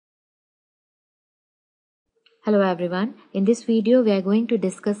Hello everyone. In this video we are going to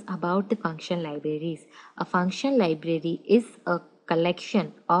discuss about the function libraries. A function library is a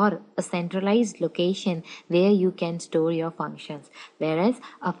collection or a centralized location where you can store your functions, whereas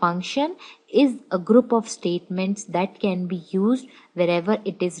a function is a group of statements that can be used wherever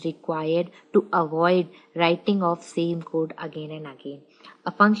it is required to avoid writing of same code again and again.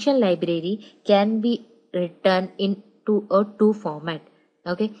 A function library can be written into a two format.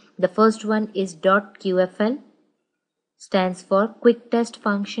 Okay, the first one is .qfl, stands for quick test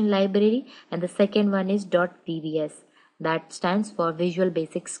function library, and the second one is .vbs, that stands for visual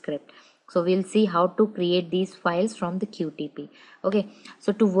basic script. So we'll see how to create these files from the QTP. Okay,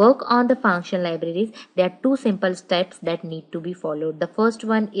 so to work on the function libraries, there are two simple steps that need to be followed. The first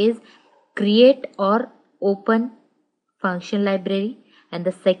one is create or open function library, and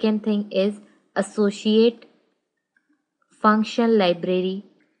the second thing is associate function library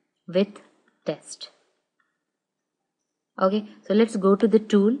with test. Okay, so let's go to the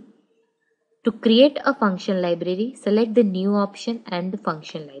tool. To create a function library, select the new option and the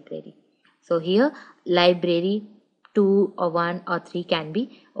function library. So here library 2 or 1 or 3 can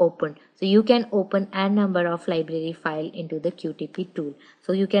be opened. So you can open a number of library file into the QTP tool.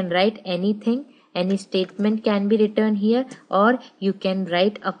 So you can write anything, any statement can be written here, or you can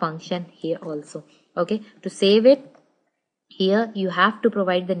write a function here also. Okay, to save it, here you have to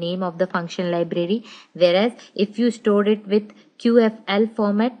provide the name of the function library, whereas if you store it with QFL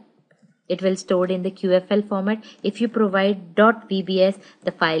format, it will store in the QFL format. If you provide .vbs,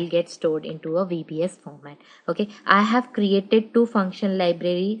 the file gets stored into a VBS format. Okay, I have created two function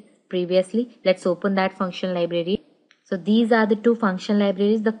libraries previously. Let's open that function library. So these are the two function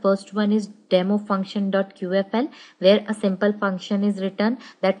libraries. The first one is demo function.qfl, where a simple function is written.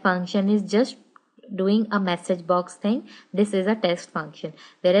 That function is just doing a message box thing. This is a test function.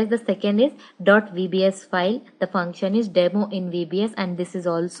 Whereas the second is .vbs file. The function is demo in VBS, and this is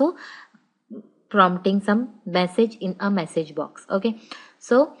also prompting some message in a message box. Okay,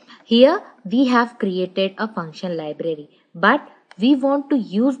 so here we have created a function library, but we want to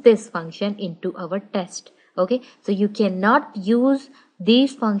use this function into our test. Okay, so you cannot use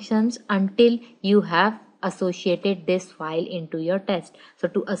these functions until you have associated this file into your test. So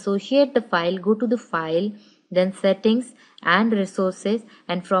to associate the file, go to the file, then settings and resources,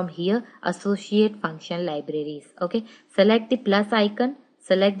 and from here associate function libraries. Okay, select the plus icon,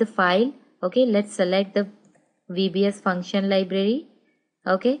 select the file. Okay, let's select the VBS function library.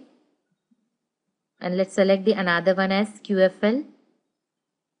 Okay, and let's select the another one as QFL,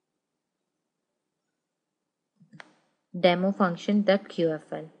 demo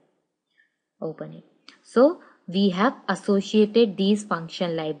function.qfl. Open it. So we have associated these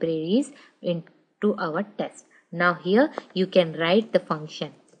function libraries into our test. Now here you can write the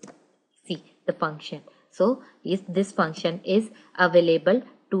function. See the function. So this function is available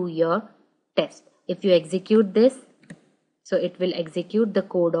to your test. If you execute this, so it will execute the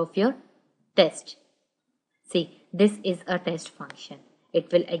code of your test. See, this is a test function.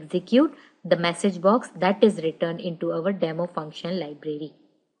 It will execute the message box that is written into our demo function library.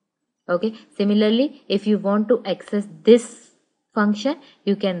 Okay, similarly, if you want to access this function,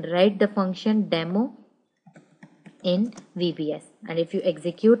 you can write the function demo in VBS, and if you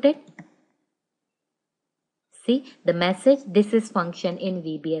execute it, see the message, this is function in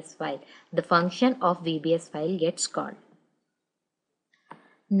VBS file. The function of VBS file gets called.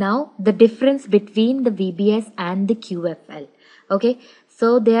 Now the difference between the VBS and the QFL. Okay,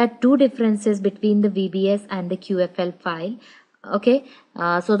 so there are two differences between the VBS and the QFL file. Okay,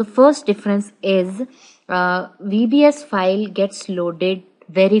 so the first difference is VBS file gets loaded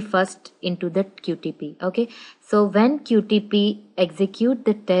very first into the QTP. Okay, so when QTP execute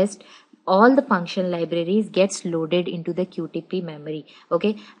the test, all the function libraries gets loaded into the QTP memory.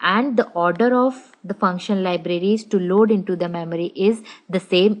 Okay, and the order of the function libraries to load into the memory is the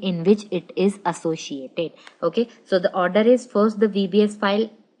same in which it is associated. Okay, so the order is first the VBS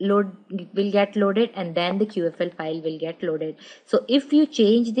file will get loaded, and then the QFL file will get loaded. So if you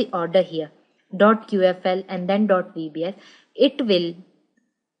change the order here, .qfl and then .vbs, it will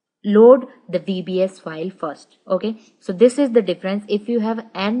load the VBS file first. Okay, so this is the difference. If you have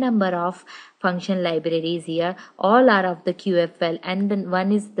n number of function libraries here, all are of the QFL and then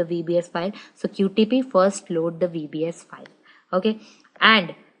one is the VBS file, so QTP first load the VBS file. Okay,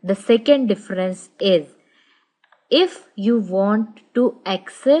 and the second difference is, if you want to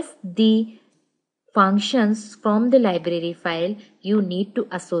access the functions from the library file, you need to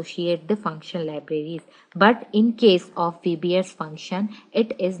associate the function libraries. But in case of VBS function,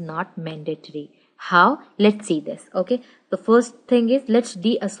 it is not mandatory. How? Let's see this. Okay, the first thing is, let's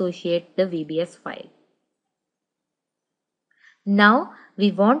deassociate the VBS file. Now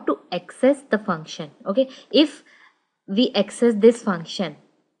we want to access the function. Okay, if we access this function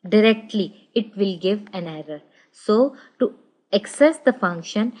directly, it will give an error. So to access the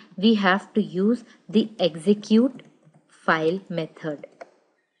function, we have to use the execute file method.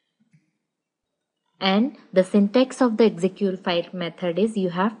 And the syntax of the execute file method is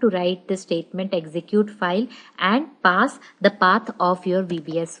you have to write the statement execute file and pass the path of your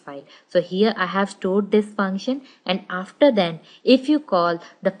VBS file. So here I have stored this function, and after then if you call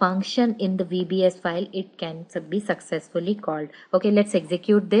the function in the VBS file, it can be successfully called. Okay, let's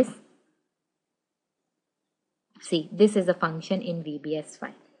execute this. See, this is a function in VBS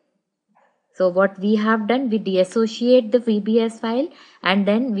file. So what we have done, we deassociate the VBS file and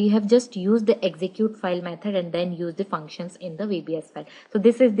then we have just used the execute file method and then use the functions in the VBS file. So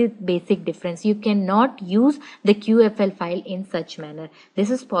this is the basic difference. You cannot use the QFL file in such manner. This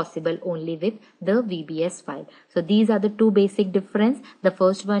is possible only with the VBS file. So these are the two basic difference. The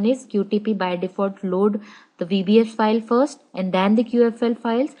first one is QTP by default load the VBS file first and then the QFL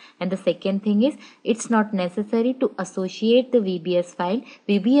files, and the second thing is it's not necessary to associate the VBS file.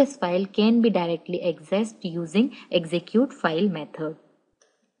 VBS file can be directly accessed using execute file method.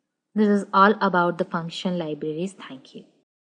 This is all about the function libraries. Thank you.